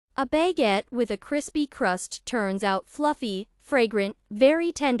A baguette with a crispy crust turns out fluffy, fragrant,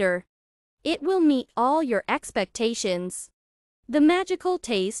 very tender. It will meet all your expectations. The magical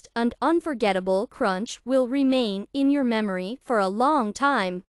taste and unforgettable crunch will remain in your memory for a long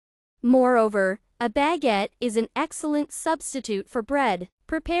time. Moreover, a baguette is an excellent substitute for bread.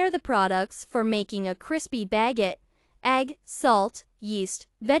 Prepare the products for making a crispy baguette: egg, salt, yeast,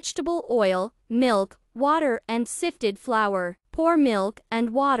 vegetable oil, milk, water, and sifted flour. Pour milk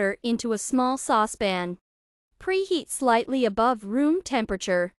and water into a small saucepan. Preheat slightly above room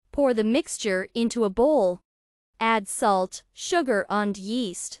temperature. Pour the mixture into a bowl. Add salt, sugar, and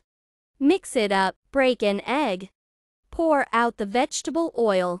yeast. Mix it up. Break an egg. Pour out the vegetable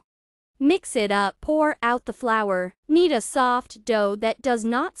oil. Mix it up. Pour out the flour. Knead a soft dough that does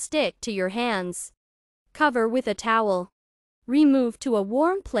not stick to your hands. Cover with a towel. Remove to a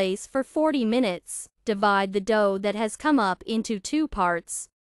warm place for 40 minutes. Divide the dough that has come up into 2 parts.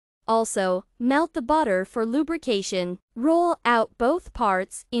 Also, melt the butter for lubrication. Roll out both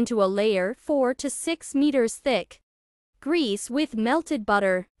parts into a layer 4 to 6 meters thick. Grease with melted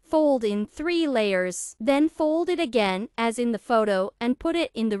butter. Fold in 3 layers. Then fold it again as in the photo and put it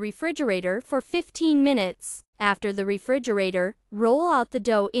in the refrigerator for 15 minutes. After the refrigerator, roll out the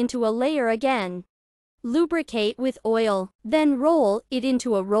dough into a layer again. Lubricate with oil. Then roll it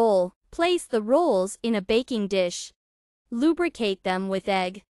into a roll. Place the rolls in a baking dish. Lubricate them with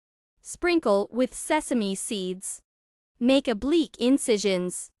egg. Sprinkle with sesame seeds. Make oblique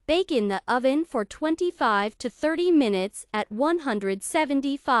incisions. Bake in the oven for 25 to 30 minutes at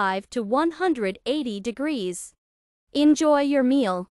 175 to 180 degrees. Enjoy your meal.